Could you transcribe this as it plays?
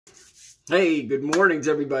Hey, good mornings,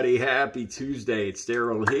 everybody. Happy Tuesday. It's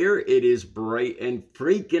Daryl here. It is bright and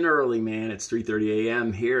freaking early, man. It's 3:30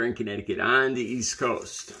 a.m. here in Connecticut on the East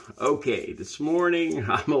Coast. Okay, this morning,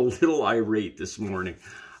 I'm a little irate this morning.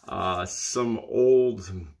 Some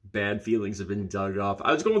old bad feelings have been dug up.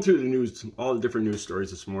 I was going through the news, all the different news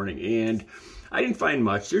stories this morning, and I didn't find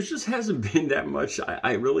much. There just hasn't been that much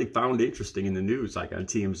I really found interesting in the news, like on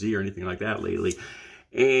TMZ or anything like that lately.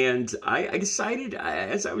 And I decided,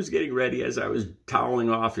 as I was getting ready, as I was toweling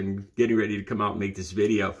off and getting ready to come out and make this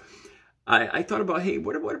video, I thought about, hey,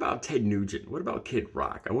 what about Ted Nugent? What about Kid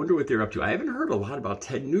Rock? I wonder what they're up to. I haven't heard a lot about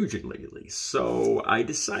Ted Nugent lately. So I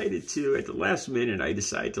decided to, at the last minute, I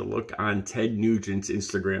decided to look on Ted Nugent's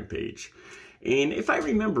Instagram page. And if I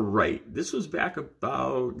remember right, this was back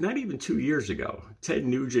about not even 2 years ago. Ted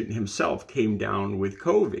Nugent himself came down with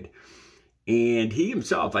COVID. And he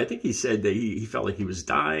himself, I think he said that he felt like he was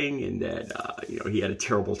dying and that, he had a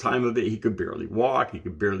terrible time of it. He could barely walk, he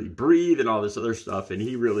could barely breathe and all this other stuff. And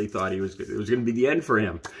he really thought it was going to be the end for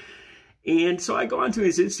him. And so I go onto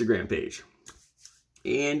his Instagram page.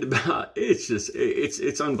 And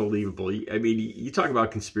it's unbelievable. I mean, you talk about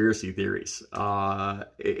conspiracy theories.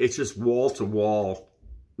 It's just wall-to-wall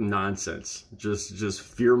nonsense, just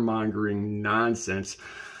fear-mongering nonsense.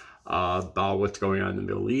 About what's going on in the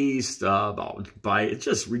Middle East, it's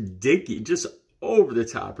just ridiculous, just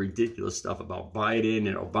over-the-top ridiculous stuff about Biden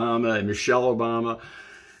and Obama and Michelle Obama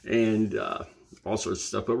and all sorts of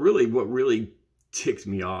stuff. But really, what really ticked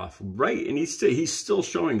me off, right? And he's still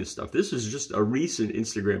showing this stuff. This is just a recent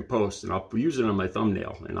Instagram post, and I'll use it on my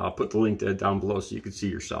thumbnail, and I'll put the link to it down below so you can see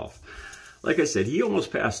yourself. Like I said, he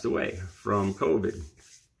almost passed away from COVID.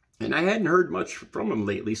 And I hadn't heard much from him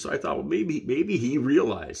lately, so I thought, well, maybe he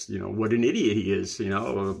realized, what an idiot he is,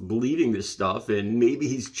 believing this stuff, and maybe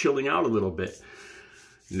he's chilling out a little bit.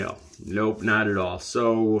 Nope, not at all.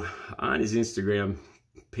 So on his Instagram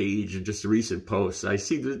page, just a recent post, I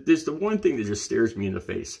see there's the one thing that just stares me in the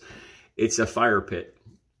face. It's a fire pit,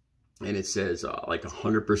 and it says like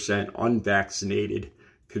 100% unvaccinated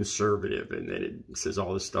conservative, and then it says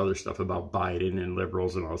all this other stuff about Biden and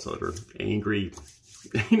liberals and all this other angry.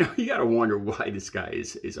 You got to wonder why this guy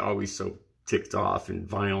is always so ticked off and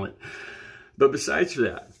violent. But besides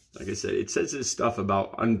that, like I said, it says this stuff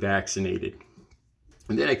about unvaccinated.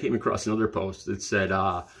 And then I came across another post that said,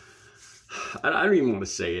 I don't even want to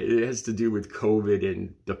say it. It has to do with COVID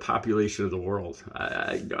and the population of the world.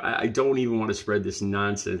 I don't even want to spread this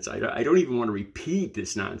nonsense. I don't even want to repeat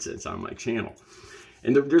this nonsense on my channel.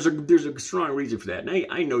 And there's a strong reason for that. And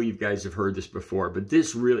I know you guys have heard this before, but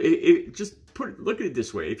this really, look at it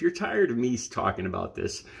this way. If you're tired of me talking about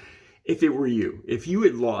this, if it were you, if you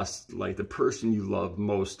had lost like the person you love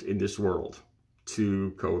most in this world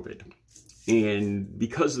to COVID, and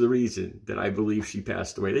because of the reason that I believe she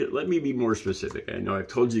passed away, let me be more specific. I know I've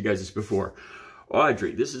told you guys this before.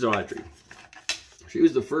 Audrey, this is Audrey. She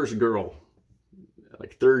was the first girl,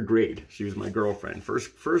 like 3rd grade. She was my girlfriend.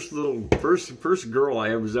 First girl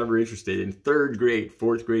I was ever interested in. 3rd grade,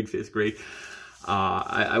 4th grade, 5th grade.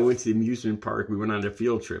 I went to the amusement park. We went on a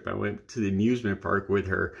field trip. I went to the amusement park with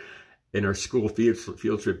her in our school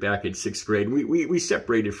field trip back in 6th grade. We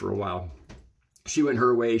separated for a while. She went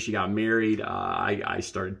her way. She got married. I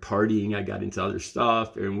started partying. I got into other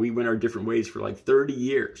stuff. And we went our different ways for like 30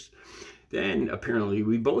 years. Then, apparently,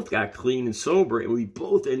 we both got clean and sober, and we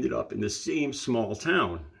both ended up in the same small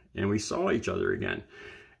town. And we saw each other again.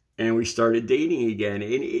 And we started dating again.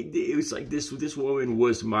 And it was like this woman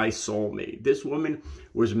was my soulmate. This woman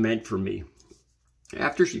was meant for me.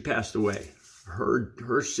 After she passed away,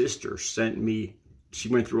 her sister sent me, she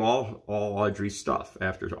went through all Audrey's stuff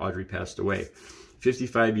after Audrey passed away.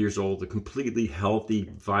 55 years old, a completely healthy,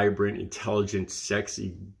 vibrant, intelligent,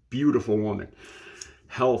 sexy, beautiful woman.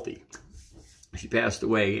 Healthy. She passed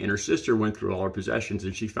away, and her sister went through all her possessions,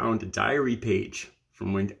 and she found a diary page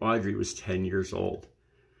from when Audrey was 10 years old.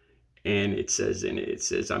 And it says in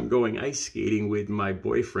it, I'm going ice skating with my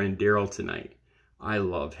boyfriend Daryl tonight. I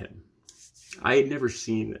love him. I had never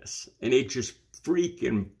seen this, and it just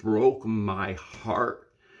freaking broke my heart.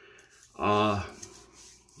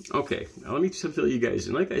 Okay, now let me fill you guys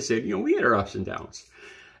in. Like I said, we had our ups and downs.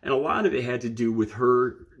 And a lot of it had to do with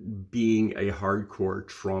her being a hardcore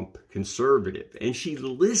Trump conservative. And she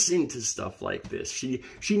listened to stuff like this. She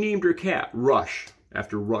named her cat Rush,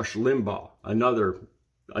 after Rush Limbaugh, another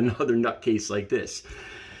nutcase like this.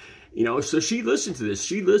 So she listened to this.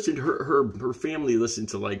 She listened, her family listened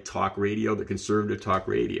to like talk radio, the conservative talk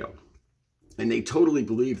radio. And they totally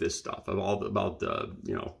believe this stuff about the,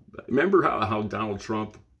 remember how Donald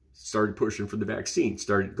Trump started pushing for the vaccine,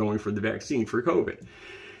 started going for the vaccine for COVID.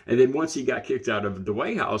 And then once he got kicked out of the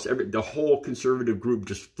White House, the whole conservative group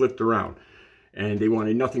just flipped around. And they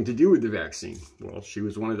wanted nothing to do with the vaccine. Well, she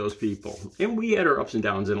was one of those people. And we had our ups and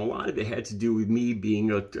downs, and a lot of it had to do with me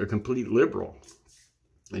being a complete liberal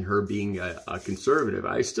and her being a conservative.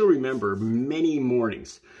 I still remember many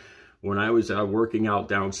mornings when I was working out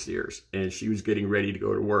downstairs, and she was getting ready to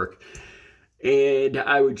go to work. And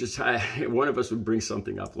I would just, one of us would bring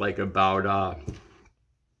something up, like about,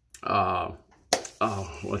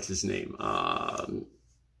 what's his name? One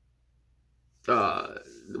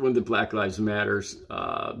of the Black Lives Matters,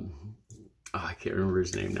 I can't remember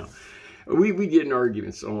his name now. We get in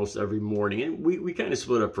arguments almost every morning, and we kind of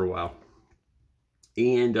split up for a while.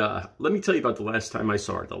 And let me tell you about the last time I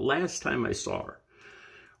saw her. The last time I saw her,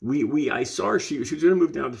 I saw her, she was going to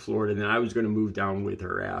move down to Florida, and then I was going to move down with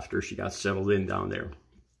her after she got settled in down there.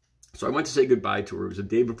 So I went to say goodbye to her. It was the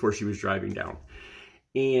day before she was driving down.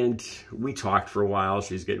 And we talked for a while.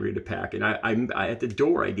 She was getting ready to pack. And I at the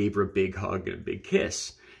door, I gave her a big hug and a big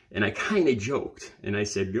kiss. And I kind of joked. And I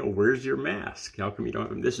said, where's your mask? How come you don't have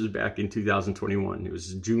them? This was back in 2021. It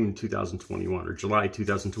was June 2021 or July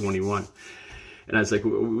 2021. And I was like,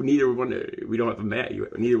 neither one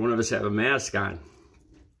of us have a mask on.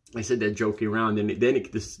 I said that joking around, and then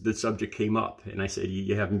the subject came up, and I said,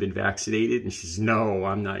 "You haven't been vaccinated?" And she says, "No,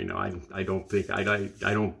 I'm not. I don't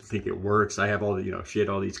think it works. I have all the, she had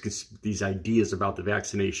all these ideas about the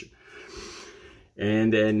vaccination."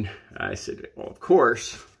 And then I said, "Well, of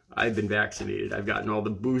course, I've been vaccinated. I've gotten all the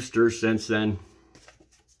boosters since then.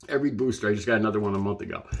 Every booster. I just got another one a month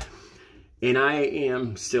ago, and I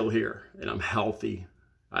am still here, and I'm healthy."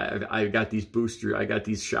 I got these I got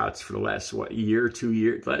these shots for the last, year, 2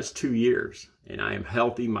 years, last 2 years. And I am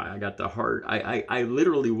healthy. I got the heart. I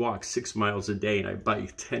literally walk 6 miles a day, and I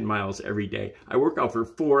bike 10 miles every day. I work out for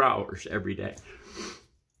 4 hours every day.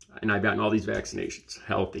 And I've gotten all these vaccinations,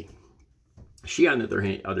 healthy. She, on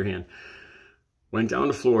the other hand, went down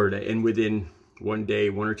to Florida, and within 1 day,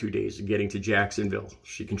 1 or 2 days of getting to Jacksonville,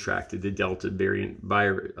 she contracted the Delta variant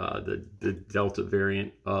virus, the Delta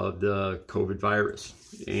variant of the COVID virus.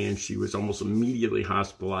 And she was almost immediately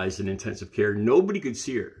hospitalized in intensive care. Nobody could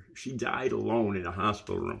see her. She died alone in a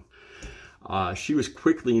hospital room. She was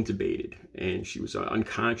quickly intubated, and she was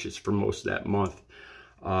unconscious for most of that month.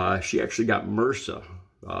 She actually got MRSA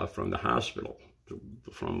from the hospital,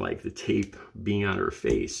 from like the tape being on her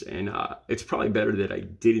face. And it's probably better that I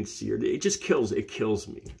didn't see her. It kills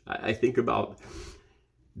me. I think about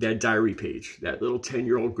that diary page, that little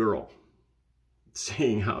 10-year-old girl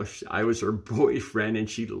saying how I was her boyfriend and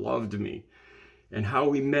she loved me, and how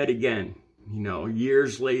we met again,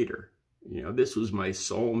 years later. This was my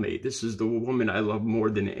soulmate. This is the woman I love more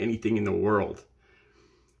than anything in the world.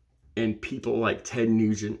 And people like Ted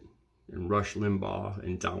Nugent and Rush Limbaugh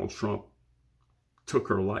and Donald Trump took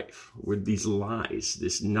her life with these lies,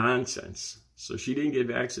 this nonsense. So she didn't get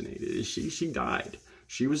vaccinated. She died.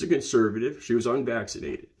 She was a conservative. She was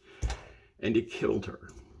unvaccinated, and it killed her.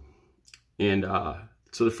 And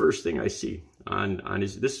so the first thing I see I'm going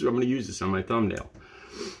to use this on my thumbnail.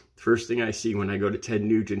 The first thing I see when I go to Ted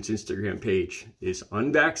Nugent's Instagram page is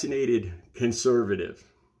unvaccinated conservative.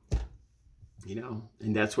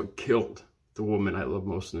 And that's what killed the woman I love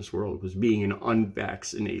most in this world, was being an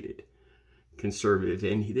unvaccinated conservative.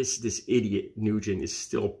 And this idiot Nugent is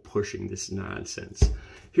still pushing this nonsense.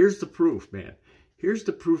 Here's the proof, man. Here's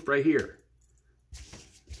the proof right here.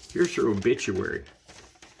 Here's her obituary.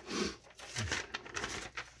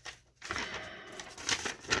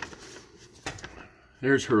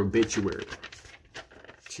 There's her obituary.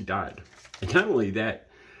 She died. And not only that,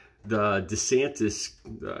 the DeSantis,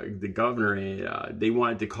 the governor, they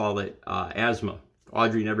wanted to call it asthma.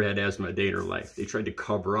 Audrey never had asthma a day in her life. They tried to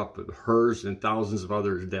cover up hers and thousands of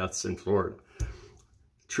other deaths in Florida.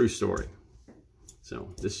 True story. So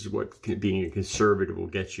this is what being a conservative will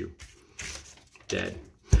get you. Dead.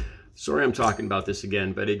 Sorry I'm talking about this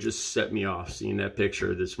again, but it just set me off seeing that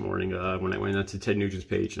picture this morning when I went onto Ted Nugent's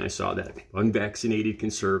page and I saw that unvaccinated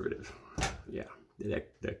conservative. Yeah,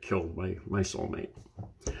 that killed my soulmate.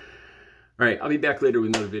 All right, I'll be back later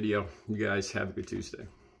with another video. You guys have a good Tuesday.